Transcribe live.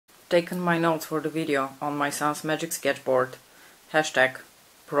taken my notes for the video on my son's magic sketchboard. Hashtag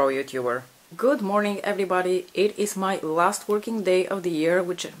pro YouTuber. Good morning everybody, it is my last working day of the year,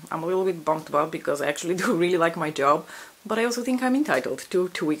 which I'm a little bit bummed about because I actually do really like my job, but I also think I'm entitled to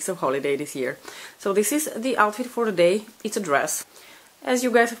 2 weeks of holiday this year. So this is the outfit for the day. It's a dress. As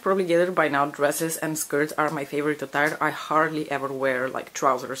you guys have probably gathered by now, dresses and skirts are my favorite attire. I hardly ever wear like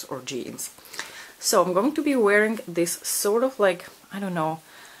trousers or jeans. So I'm going to be wearing this sort of like, I don't know,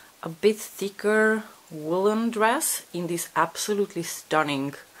 a bit thicker woolen dress in this absolutely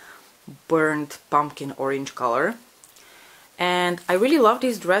stunning burnt pumpkin orange color. And I really love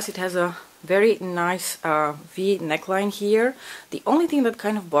this dress. It has a very nice V neckline here. The only thing that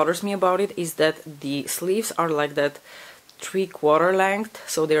kind of bothers me about it is that the sleeves are like that 3/4 length,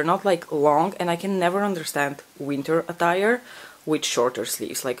 so they're not like long, and I can never understand winter attire with shorter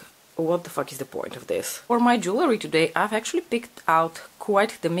sleeves. Like, what the fuck is the point of this? For my jewelry today, I've actually picked out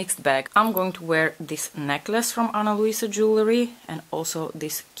quite the mixed bag. I'm going to wear this necklace from Ana Luisa jewelry and also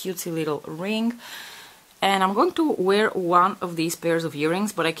this cutesy little ring. And I'm going to wear one of these pairs of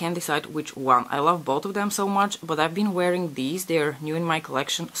earrings, but I can't decide which one. I love both of them so much, but I've been wearing these. They're new in my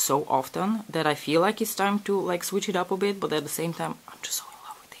collection so often that I feel like it's time to like switch it up a bit, but at the same time, I'm just so in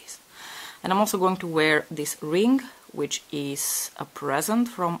love with these. And I'm also going to wear this ring, which is a present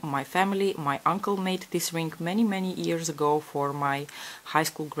from my family. My uncle made this ring many years ago for my high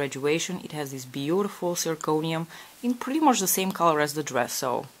school graduation. It has this beautiful zirconium in pretty much the same color as the dress,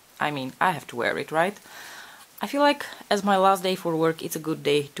 so I mean, I have to wear it, right? I feel like as my last day for work, it's a good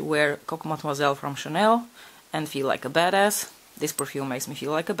day to wear Coco Mademoiselle from Chanel and feel like a badass. This perfume makes me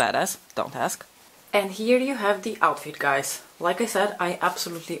feel like a badass, don't ask. And here you have the outfit, guys. Like I said, I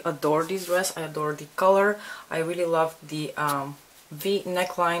absolutely adore this dress. I adore the color. I really love the V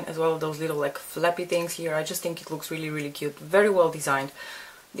neckline as well, those little like flappy things here. I just think it looks really cute, very well designed.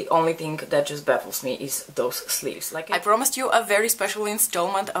 The only thing that just baffles me is those sleeves. Like I promised you a very special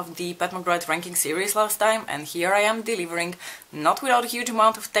installment of the Pat McGrath ranking series last time, and here I am delivering, not without a huge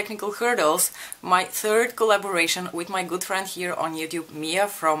amount of technical hurdles, my third collaboration with my good friend here on YouTube, Mia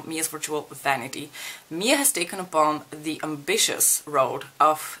from Mia's Virtual Vanity. Mia has taken upon the ambitious road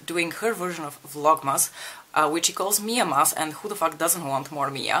of doing her version of Vlogmas, which she calls Mia-mas, and who the fuck doesn't want more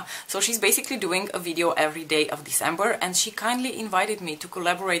Mia? So she's basically doing a video every day of December, and she kindly invited me to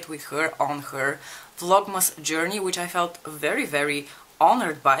collaborate with her on her Vlogmas journey, which I felt very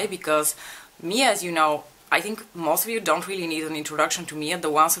honored by, because Mia, as you know, I think most of you don't really need an introduction to Mia.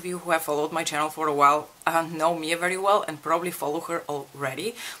 The ones of you who have followed my channel for a while know Mia very well and probably follow her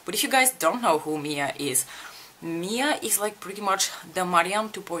already. But if you guys don't know who Mia is like pretty much the Mariam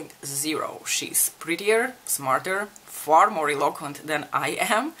 2.0. She's prettier, smarter, far more eloquent than I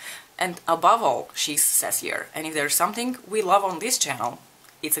am, and above all, she's sassier. And if there's something we love on this channel,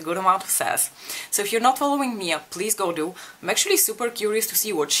 it's a good amount of sass. So if you're not following Mia, please go do. I'm actually super curious to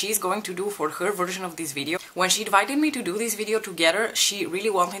see what she's going to do for her version of this video. When she invited me to do this video together, she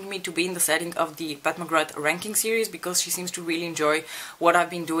really wanted me to be in the setting of the Pat McGrath ranking series, because she seems to really enjoy what I've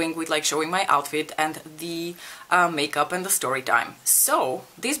been doing with like showing my outfit and the makeup and the story time. So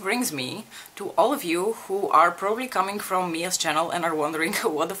this brings me to all of you who are probably coming from Mia's channel and are wondering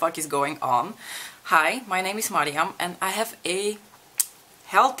what the fuck is going on. Hi, my name is Mariam, and I have a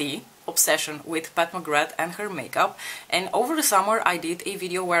healthy obsession with Pat McGrath and her makeup, and over the summer I did a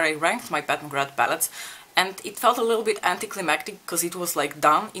video where I ranked my Pat McGrath palettes, and it felt a little bit anticlimactic because it was like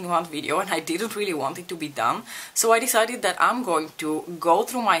done in one video and I didn't really want it to be done. So I decided that I'm going to go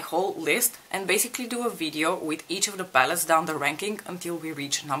through my whole list and basically do a video with each of the palettes down the ranking until we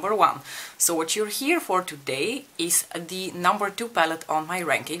reach number 1. So what you're here for today is the number 2 palette on my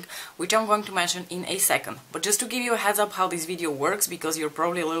ranking, which I'm going to mention in a second. But just to give you a heads up how this video works, because you're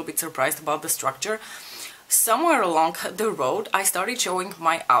probably a little bit surprised about the structure, somewhere along the road I started showing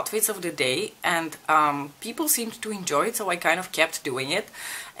my outfits of the day, and people seemed to enjoy it, so I kind of kept doing it.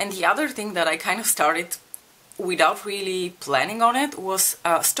 And the other thing that I kind of started without really planning on it was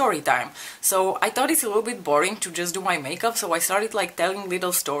story time. So I thought it's a little bit boring to just do my makeup, so I started like telling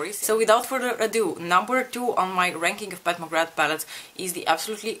little stories. So without further ado, number 2 on my ranking of Pat McGrath palettes is the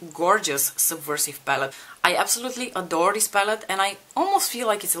absolutely gorgeous Subversive palette. I absolutely adore this palette, and I almost feel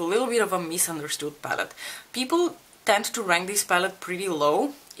like it's a little bit of a misunderstood palette. People tend to rank this palette pretty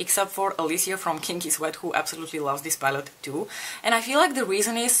low, except for Alicia from Kinky Sweat, who absolutely loves this palette too. And I feel like the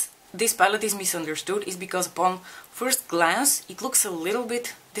reason is this palette is misunderstood is because upon first glance it looks a little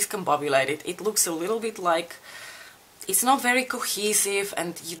bit discombobulated. It looks a little bit like it's not very cohesive,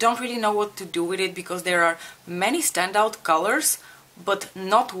 and you don't really know what to do with it because there are many standout colors but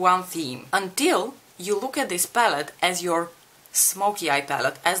not one theme, until you look at this palette as your smoky eye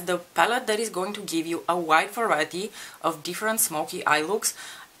palette as the palette that is going to give you a wide variety of different smoky eye looks,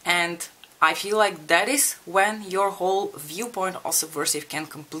 and I feel like that is when your whole viewpoint of Subversive can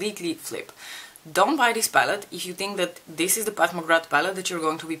completely flip. Don't buy this palette if you think that this is the Pat McGrath palette that you're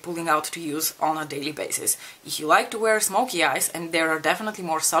going to be pulling out to use on a daily basis. If you like to wear smoky eyes, and there are definitely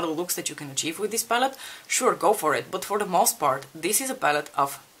more subtle looks that you can achieve with this palette, sure, go for it. But for the most part, this is a palette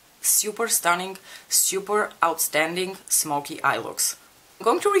of super stunning, super outstanding smoky eye looks. I'm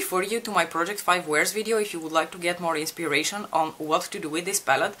going to refer you to my Project 5 Wears video if you would like to get more inspiration on what to do with this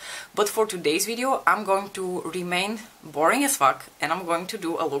palette, but for today's video I'm going to remain boring as fuck and I'm going to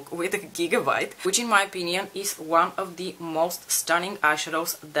do a look with a Gigabyte, which in my opinion is one of the most stunning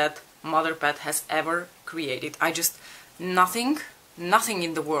eyeshadows that Mother Pat has ever created. Nothing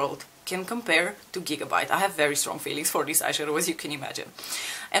in the world can compare to Gigabyte. I have very strong feelings for this eyeshadow, as you can imagine.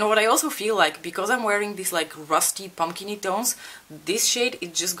 And what I also feel like, because I'm wearing these like rusty pumpkiny tones, this shade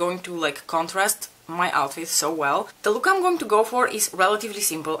is just going to like contrast my outfit so well. The look I'm going to go for is relatively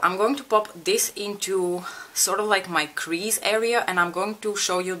simple. I'm going to pop this into sort of like my crease area, and I'm going to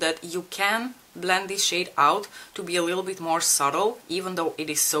show you that you can blend this shade out to be a little bit more subtle, even though it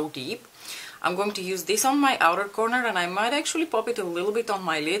is so deep. I'm going to use this on my outer corner, and I might actually pop it a little bit on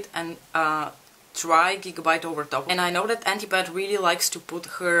my lid and try Gigabyte over top. And I know that Auntie Pat really likes to put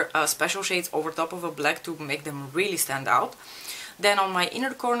her special shades over top of a black to make them really stand out. Then on my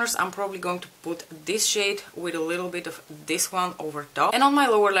inner corners I'm probably going to put this shade with a little bit of this one over top. And on my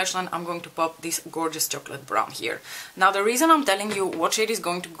lower lash line I'm going to pop this gorgeous chocolate brown here. Now the reason I'm telling you what shade is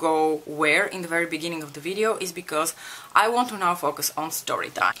going to go where in the very beginning of the video is because I want to now focus on story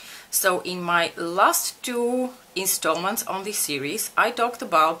time. So in my last two installments on this series I talked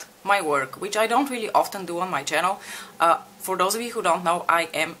about my work, which I don't really often do on my channel. For those of you who don't know, I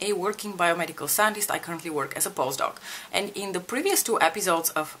am a working biomedical scientist. I currently work as a postdoc. And in the previous two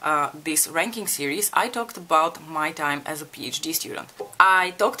episodes of this ranking series, I talked about my time as a PhD student.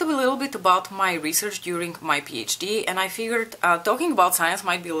 I talked a little bit about my research during my PhD, and I figured talking about science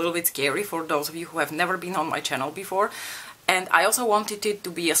might be a little bit scary for those of you who have never been on my channel before. And I also wanted it to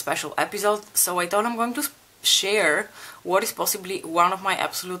be a special episode, so I thought I'm going to share what is possibly one of my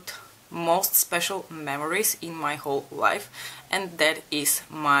absolute most special memories in my whole life, and that is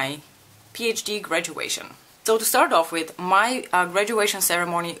my PhD graduation. So to start off with, my graduation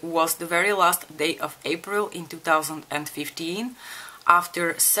ceremony was the very last day of April in 2015,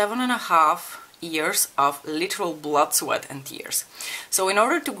 after 7.5 years of literal blood, sweat and tears. So in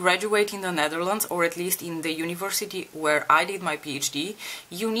order to graduate in the Netherlands, or at least in the university where I did my PhD,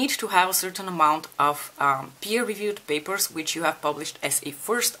 you need to have a certain amount of peer-reviewed papers which you have published as a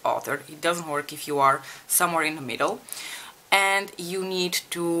first author. It doesn't work if you are somewhere in the middle. And you need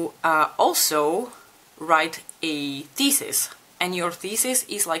to also write a thesis. And your thesis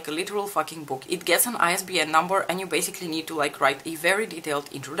is like a literal fucking book. It gets an ISBN number, and you basically need to like write a very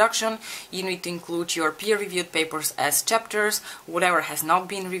detailed introduction. You need to include your peer-reviewed papers as chapters. Whatever has not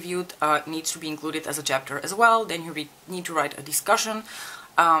been reviewed needs to be included as a chapter as well. Then you need to write a discussion.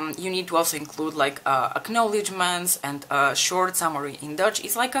 You need to also include like acknowledgements and a short summary in Dutch.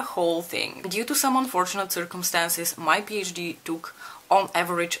 It's like a whole thing. Due to some unfortunate circumstances, my PhD took on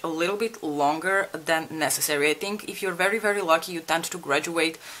average a little bit longer than necessary. I think if you're very, very lucky, you tend to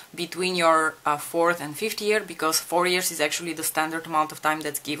graduate between your 4th and 5th year, because 4 years is actually the standard amount of time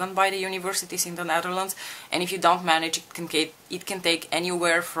that's given by the universities in the Netherlands. And if you don't manage, it can take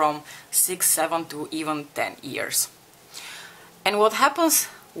anywhere from 6, 7 to even 10 years. And what happens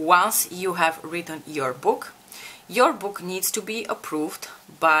once you have written your book? Your book needs to be approved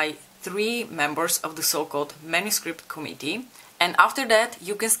by 3 members of the so-called manuscript committee. And after that,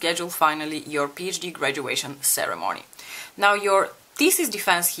 you can schedule finally your PhD graduation ceremony. Now, your thesis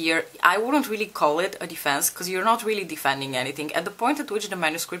defense here, I wouldn't really call it a defense, because you're not really defending anything. At the point at which the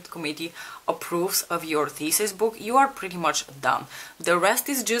manuscript committee approves of your thesis book, you are pretty much done. The rest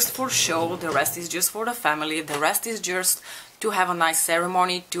is just for show, the rest is just for the family, the rest is just to have a nice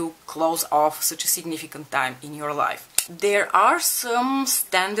ceremony to close off such a significant time in your life. There are some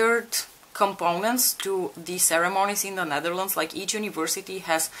standard components to the ceremonies in the Netherlands, like each university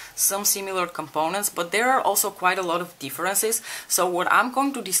has some similar components, but there are also quite a lot of differences. So what I'm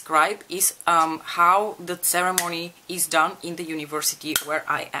going to describe is how the ceremony is done in the university where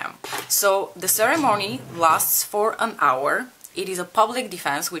I am. So the ceremony lasts for an hour. It is a public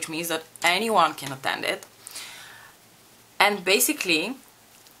defense, which means that anyone can attend it. And basically,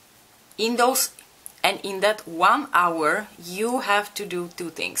 in that 1 hour, you have to do 2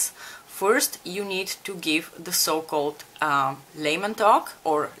 things. First, you need to give the so-called layman talk,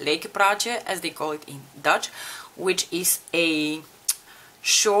 or lekenpraatje, as they call it in Dutch, which is a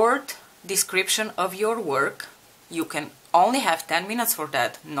short description of your work. You can only have 10 minutes for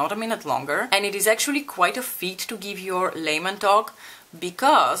that, not a minute longer. And it is actually quite a feat to give your layman talk,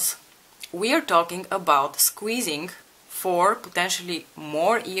 because we are talking about squeezing 4 potentially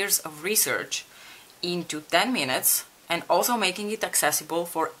more years of research into 10 minutes and also making it accessible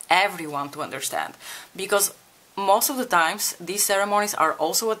for everyone to understand. Because most of the times these ceremonies are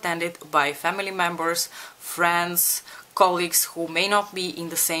also attended by family members, friends, colleagues who may not be in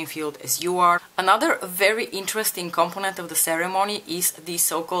the same field as you are. Another very interesting component of the ceremony is the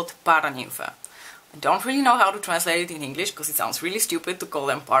so-called paranymphs. I don't really know how to translate it in English because it sounds really stupid to call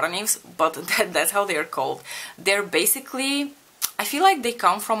them paranymphs, but that's how they're called. They're basically, I feel like they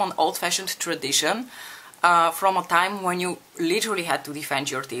come from an old-fashioned tradition, from a time when you literally had to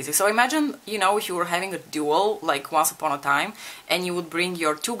defend your thesis. So imagine, you know, if you were having a duel, like once upon a time, and you would bring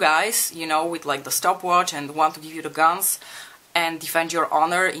your 2 guys, you know, with like the stopwatch and one to give you the guns and defend your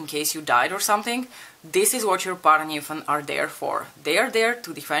honor in case you died or something. This is what your paranymphs are there for. They are there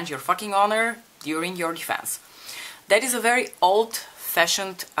to defend your fucking honor during your defense. That is a very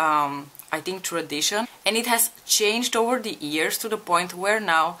old-fashioned, I think, tradition, and it has changed over the years to the point where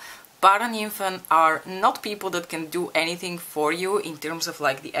now paranymphs are not people that can do anything for you in terms of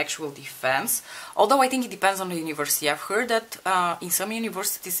like the actual defense, although I think it depends on the university. I've heard that in some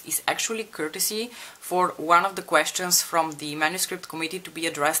universities it's actually courtesy for one of the questions from the manuscript committee to be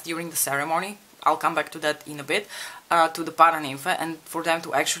addressed during the ceremony. I'll come back to that in a bit, to the paranymph, and for them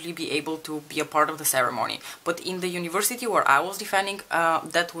to actually be able to be a part of the ceremony. But in the university where I was defending,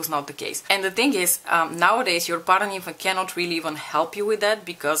 that was not the case. And the thing is, nowadays your paranymph cannot really even help you with that,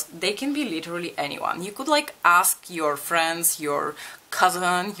 because they can be literally anyone. You could like ask your friends, your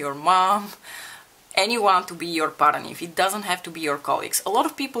cousin, your mom, anyone to be your paranymph. It doesn't have to be your colleagues. A lot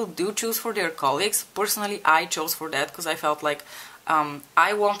of people do choose for their colleagues. Personally, I chose for that because I felt like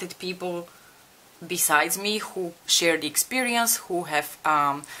I wanted people besides me who share the experience, who have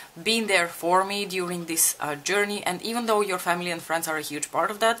been there for me during this journey. And even though your family and friends are a huge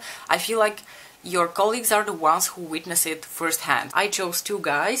part of that, I feel like your colleagues are the ones who witness it firsthand. I chose 2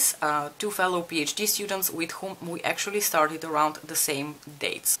 guys, 2 fellow PhD students with whom we actually started around the same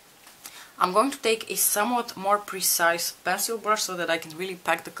dates. I'm going to take a somewhat more precise pencil brush so that I can really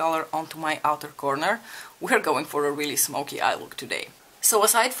pack the color onto my outer corner. We're going for a really smoky eye look today. So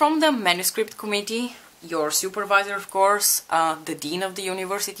aside from the manuscript committee, your supervisor of course, the dean of the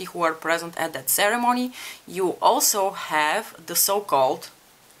university who are present at that ceremony, you also have the so-called,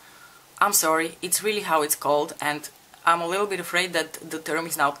 I'm sorry, it's really how it's called, and I'm a little bit afraid that the term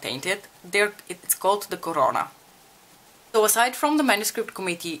is now tainted. It's called the corona. So aside from the manuscript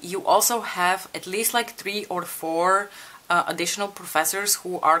committee, you also have at least like 3 or 4 additional professors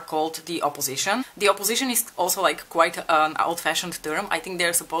who are called the opposition. The opposition is also like quite an old-fashioned term. I think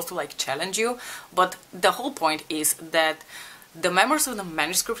they're supposed to like challenge you, but the whole point is that the members of the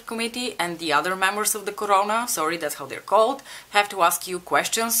manuscript committee and the other members of the corona, sorry, that's how they're called, have to ask you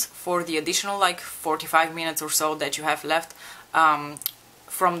questions for the additional like 45 minutes or so that you have left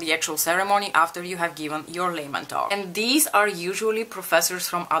from the actual ceremony after you have given your layman talk. And these are usually professors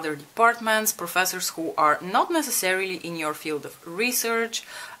from other departments, professors who are not necessarily in your field of research.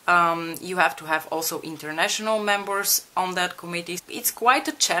 You have to have also international members on that committee. It's quite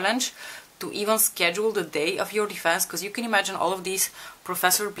a challenge to even schedule the day of your defense, because you can imagine all of these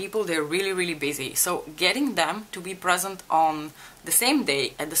professor people, they're really busy. So getting them to be present on the same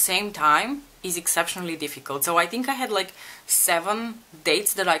day at the same time is exceptionally difficult. So I think I had like 7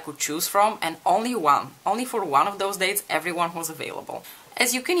 dates that I could choose from, and only for one of those dates everyone was available.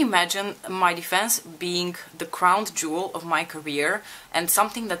 As you can imagine, my defense being the crown jewel of my career and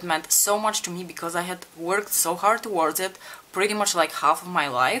something that meant so much to me because I had worked so hard towards it pretty much like half of my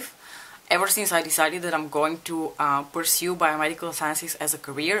life, ever since I decided that I'm going to pursue biomedical sciences as a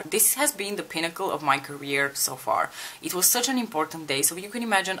career. This has been the pinnacle of my career so far. It was such an important day, so you can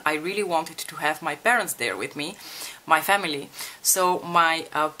imagine I really wanted to have my parents there with me, my family. So my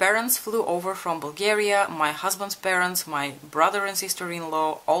parents flew over from Bulgaria, my husband's parents, my brother and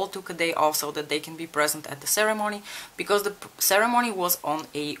sister-in-law all took a day off so that they can be present at the ceremony, because the ceremony was on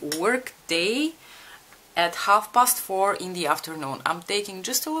a work day at 4:30 in the afternoon. I'm taking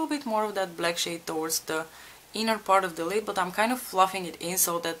just a little bit more of that black shade towards the inner part of the lid, but I'm kind of fluffing it in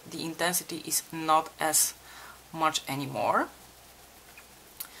so that the intensity is not as much anymore.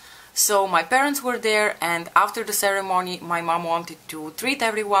 So my parents were there, and after the ceremony my mom wanted to treat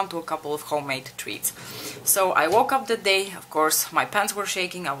everyone to a couple of homemade treats. So I woke up that day, of course my pants were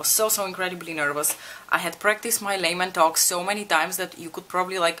shaking, I was so incredibly nervous. I had practiced my layman talk so many times that you could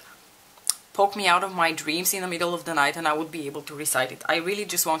probably like poke me out of my dreams in the middle of the night and I would be able to recite it. I really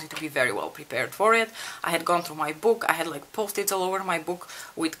just wanted to be very well prepared for it. I had gone through my book, I had like post-its all over my book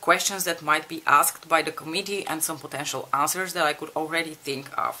with questions that might be asked by the committee and some potential answers that I could already think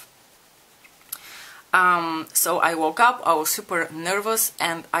of. So I woke up, I was super nervous,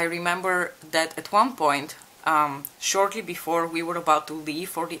 and I remember that at one point, shortly before we were about to leave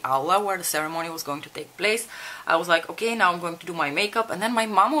for the aula where the ceremony was going to take place, I was like, okay, now I'm going to do my makeup, and then my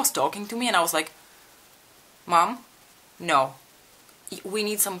mom was talking to me and I was like, Mom, no, we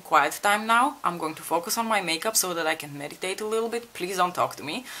need some quiet time now. I'm going to focus on my makeup so that I can meditate a little bit. Please don't talk to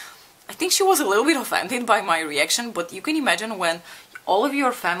me. I think she was a little bit offended by my reaction, but you can imagine when all of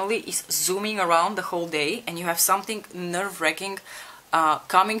your family is zooming around the whole day and you have something nerve-wracking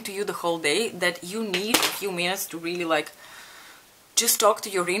coming to you the whole day, that you need a few minutes to really like just talk to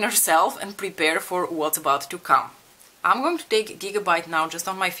your inner self and prepare for what's about to come. I'm going to take Gigabyte now just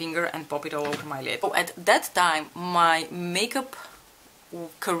on my finger and pop it all over my lid. So at that time my makeup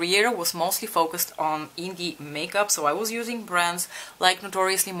career was mostly focused on indie makeup, so I was using brands like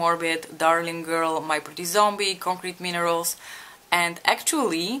Notoriously Morbid, Darling Girl, My Pretty Zombie, Concrete Minerals, and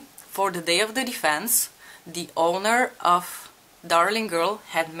actually for the day of the defense the owner of Darling Girl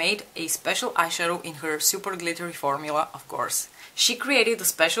had made a special eyeshadow in her super glittery formula, of course. She created a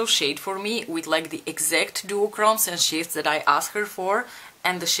special shade for me with like the exact duochromes and shifts that I asked her for,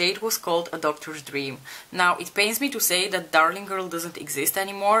 and the shade was called A Doctor's Dream. Now, it pains me to say that Darling Girl doesn't exist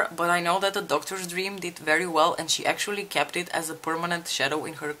anymore, but I know that A Doctor's Dream did very well and she actually kept it as a permanent shadow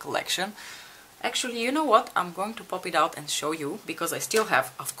in her collection. Actually, you know what? I'm going to pop it out and show you, because I still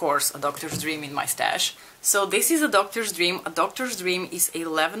have, of course, A Doctor's Dream in my stash. So this is A Doctor's Dream. A Doctor's Dream is a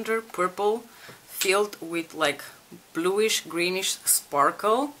lavender purple filled with like bluish greenish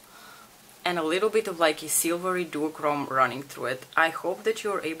sparkle and a little bit of like a silvery duochrome running through it. I hope that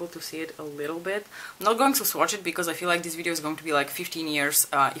you're able to see it a little bit. I'm not going to swatch it because I feel like this video is going to be like 15 years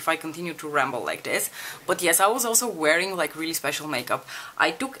if I continue to ramble like this. But yes, I was also wearing like really special makeup.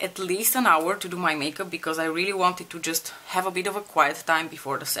 I took at least an hour to do my makeup because I really wanted to just have a bit of a quiet time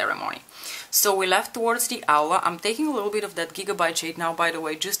before the ceremony. So we left towards the aula. I'm taking a little bit of that Gigabyte shade now, by the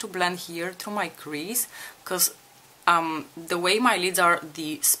way, just to blend here through my crease, because the way my lids are,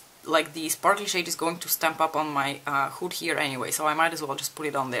 the sparkly shade is going to stamp up on my hood here anyway, so I might as well just put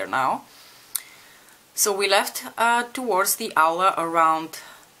it on there now. So we left towards the aula around,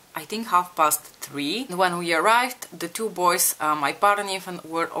 I think, 3:30. When we arrived, the two boys, my parent infant,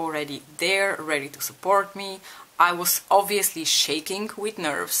 were already there, ready to support me. I was obviously shaking with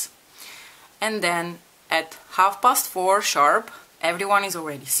nerves. And then at 4:30 sharp, everyone is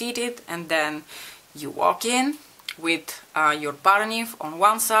already seated, and then you walk in with your paranif on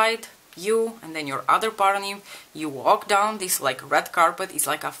one side, you, and then your other paranif. You walk down this like red carpet. It's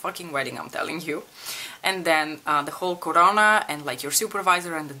like a fucking wedding, I'm telling you. And then the whole corona and like your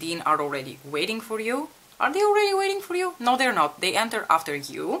supervisor and the dean are already waiting for you. Are they already waiting for you? No, they're not. They enter after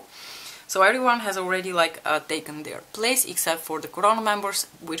you. So everyone has already like taken their place except for the corona members,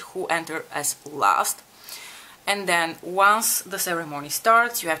 who enter as last. And then once the ceremony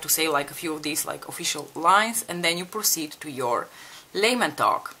starts, you have to say like a few of these like official lines, and then you proceed to your layman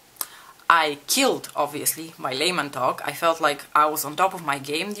talk. I killed, obviously, my layman talk. I felt like I was on top of my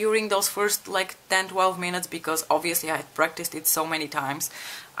game during those first like 10-12 minutes, because obviously I had practiced it so many times,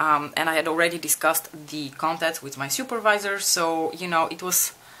 and I had already discussed the contents with my supervisor, so you know, it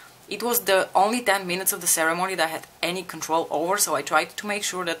was the only 10 minutes of the ceremony that I had any control over, so I tried to make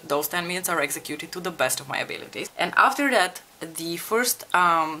sure that those 10 minutes are executed to the best of my abilities. And after that, the first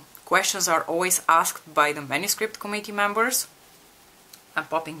questions are always asked by the manuscript committee members. I'm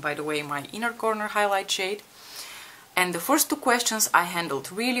popping, by the way, my inner corner highlight shade. And the first two questions I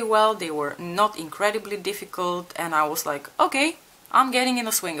handled really well. They were not incredibly difficult, and I was like, okay, I'm getting in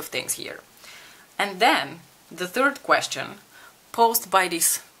the swing of things here. And then the third question, posed by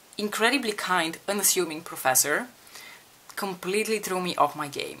this incredibly kind, unassuming professor, completely threw me off my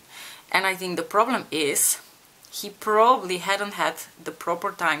game. And I think the problem is, he probably hadn't had the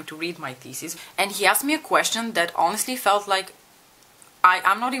proper time to read my thesis, and he asked me a question that honestly felt like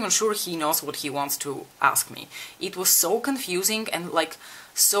I'm not even sure he knows what he wants to ask me. It was so confusing and like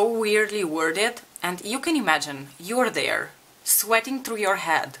so weirdly worded, and you can imagine, you're there, sweating through your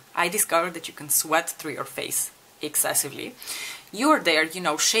head. I discovered that you can sweat through your face excessively. You're there, you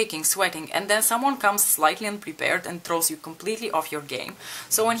know, shaking, sweating, and then someone comes slightly unprepared and throws you completely off your game.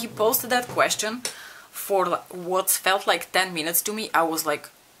 So when he posted that question for what felt like 10 minutes to me, I was like,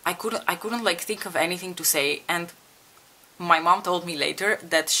 I couldn't like think of anything to say. And my mom told me later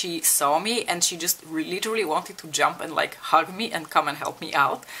that she saw me and she just literally wanted to jump and like hug me and come and help me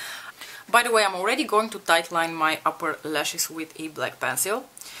out. By the way, I'm already going to tightline my upper lashes with a black pencil.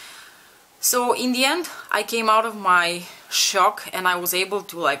 So in the end, I came out of my shock and I was able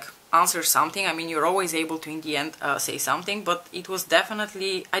to like answer something. I mean, you're always able to in the end say something, but it was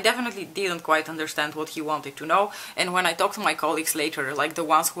definitely, I definitely didn't quite understand what he wanted to know. And when I talked to my colleagues later, like the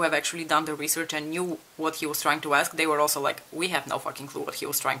ones who have actually done the research and knew what he was trying to ask, they were also like, we have no fucking clue what he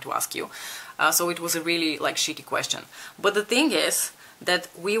was trying to ask you. So it was a really like shitty question. But the thing is that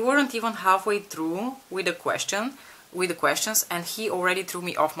we weren't even halfway through with the questions, and he already threw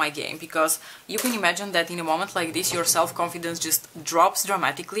me off my game, because you can imagine that in a moment like this your self-confidence just drops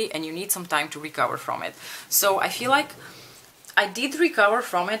dramatically and you need some time to recover from it. So I feel like I did recover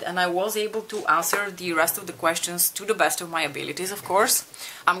from it and I was able to answer the rest of the questions to the best of my abilities, of course.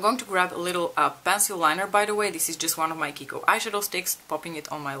 I'm going to grab a little pencil liner, by the way. This is just one of my Kiko eyeshadow sticks, popping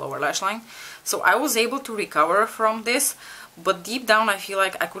it on my lower lash line. So I was able to recover from this, but deep down I feel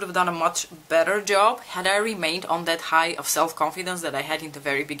like I could have done a much better job had I remained on that high of self-confidence that I had in the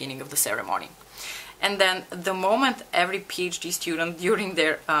very beginning of the ceremony. And then the moment every PhD student during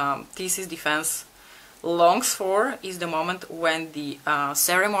their thesis defense longs for is the moment when the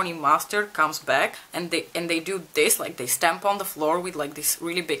ceremony master comes back and they do this, like they stamp on the floor with like this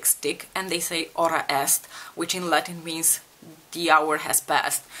really big stick and they say ora est, which in Latin means the hour has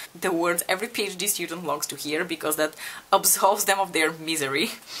passed. The words every PhD student longs to hear, because that absolves them of their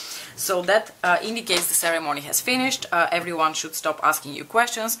misery. So that indicates the ceremony has finished, everyone should stop asking you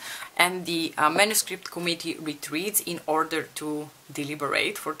questions, and the manuscript committee retreats in order to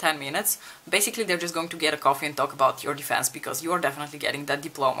deliberate for 10 minutes. Basically, they're just going to get a coffee and talk about your defense, because you are definitely getting that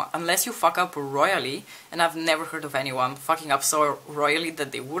diploma. Unless you fuck up royally, and I've never heard of anyone fucking up so royally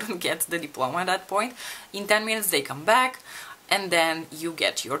that they wouldn't get the diploma at that point. In 10 minutes they come back, and then you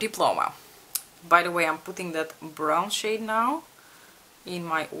get your diploma. By the way, I'm putting that brown shade now in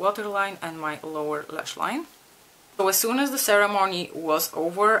my waterline and my lower lash line. So as soon as the ceremony was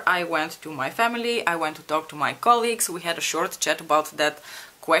over, I went to my family, I went to talk to my colleagues, we had a short chat about that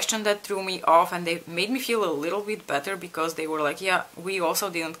question that threw me off, and they made me feel a little bit better, because they were like, yeah, we also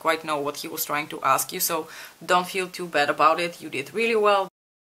didn't quite know what he was trying to ask you, so don't feel too bad about it, you did really well.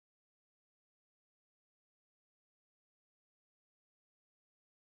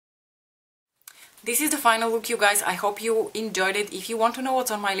 This is the final look, you guys. I hope you enjoyed it. If you want to know what's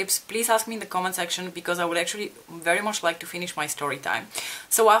on my lips, please ask me in the comment section, because I would actually very much like to finish my story time.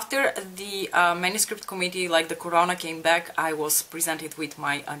 So after the manuscript committee, like the corona came back, I was presented with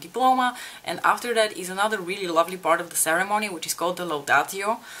my diploma, and after that is another really lovely part of the ceremony, which is called the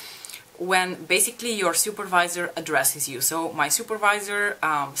laudatio, when basically your supervisor addresses you. So my supervisor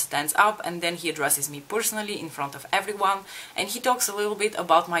stands up and then he addresses me personally in front of everyone, and he talks a little bit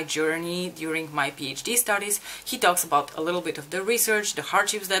about my journey during my PhD studies. He talks about a little bit of the research, the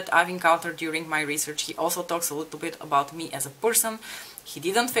hardships that I've encountered during my research. He also talks a little bit about me as a person. He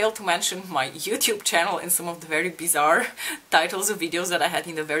didn't fail to mention my YouTube channel and some of the very bizarre titles of videos that I had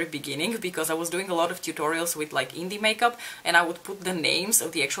in the very beginning, because I was doing a lot of tutorials with like indie makeup, and I would put the names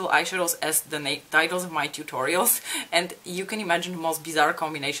of the actual eyeshadows as the titles of my tutorials, and you can imagine the most bizarre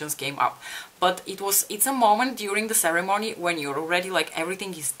combinations came up. But it's a moment during the ceremony when you're already like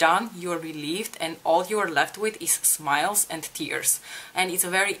everything is done, you're relieved, and all you're left with is smiles and tears. And it's a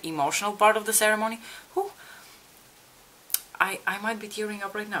very emotional part of the ceremony. Whew. I might be tearing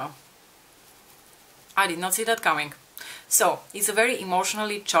up right now. I did not see that coming. So, it's a very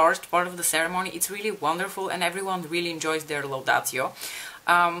emotionally charged part of the ceremony. It's really wonderful and everyone really enjoys their laudatio.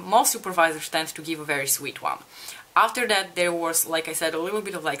 Most supervisors tend to give a very sweet one. After that there was, like I said, a little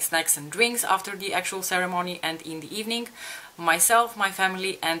bit of like snacks and drinks after the actual ceremony, and in the evening myself, my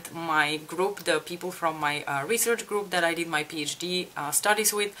family and my group, the people from my research group that I did my PhD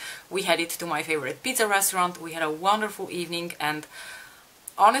studies with, we headed to my favorite pizza restaurant. We had a wonderful evening, and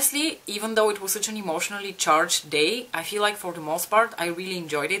honestly, even though it was such an emotionally charged day, I feel like for the most part I really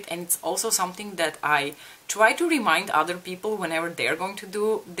enjoyed it, and it's also something that I try to remind other people whenever they're going to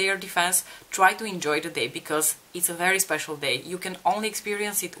do their defense. Try to enjoy the day, because it's a very special day. You can only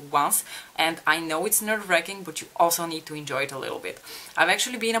experience it once, and I know it's nerve-wracking, but you also need to enjoy it a little bit. I've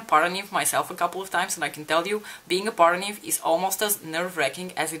actually been a paranymph myself a couple of times, and I can tell you, being a paranymph is almost as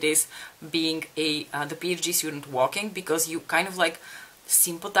nerve-wracking as it is being the PhD student walking, because you kind of like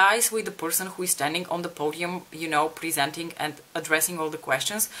sympathize with the person who is standing on the podium, you know, presenting and addressing all the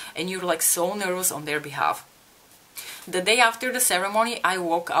questions, and you're like so nervous on their behalf. The day after the ceremony I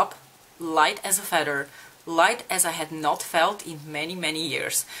woke up light as a feather, light as I had not felt in many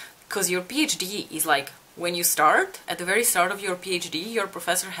years. Because your PhD is like, when you start, at the very start of your PhD, your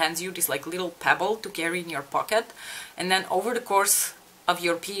professor hands you this like little pebble to carry in your pocket, and then over the course of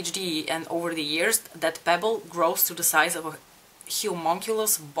your PhD and over the years, that pebble grows to the size of a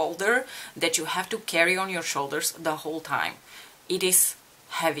humongous boulder that you have to carry on your shoulders the whole time. It is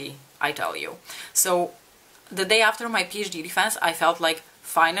heavy, I tell you. So the day after my PhD defense, I felt like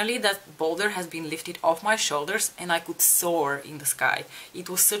finally that boulder has been lifted off my shoulders and I could soar in the sky. It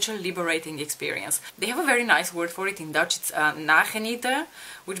was such a liberating experience. They have a very nice word for it in Dutch. It's nagenieten,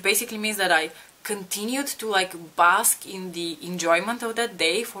 which basically means that I continued to like bask in the enjoyment of that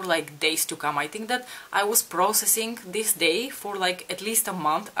day for like days to come. I think that I was processing this day for like at least a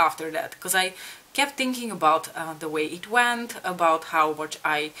month after that, because I kept thinking about the way it went, about how much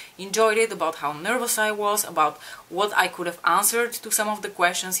I enjoyed it, about how nervous I was, about what I could have answered to some of the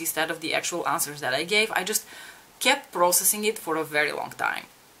questions instead of the actual answers that I gave. I just kept processing it for a very long time.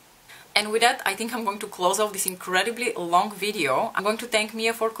 And with that, I think I'm going to close off this incredibly long video. I'm going to thank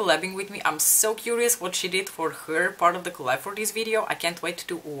Mia for collabing with me. I'm so curious what she did for her part of the collab for this video. I can't wait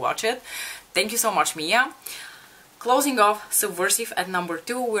to watch it. Thank you so much, Mia. Closing off Subversive at number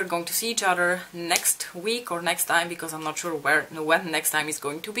 2, we're going to see each other next week or next time, because I'm not sure when next time is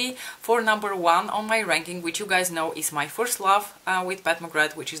going to be, for number 1 on my ranking, which you guys know is my first love with Pat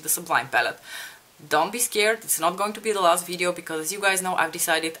McGrath, which is the Sublime palette. Don't be scared, it's not going to be the last video, because as you guys know, I've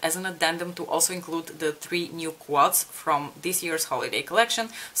decided as an addendum to also include the 3 new quads from this year's holiday collection,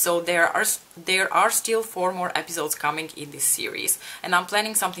 so there are still 4 more episodes coming in this series, and I'm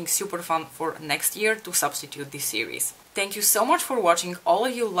planning something super fun for next year to substitute this series. Thank you so much for watching, all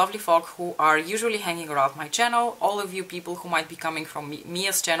of you lovely folk who are usually hanging around my channel, all of you people who might be coming from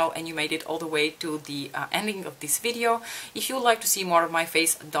Mia's channel and you made it all the way to the ending of this video. If you would like to see more of my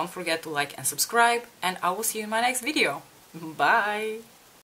face, don't forget to like and subscribe, and I will see you in my next video. Bye!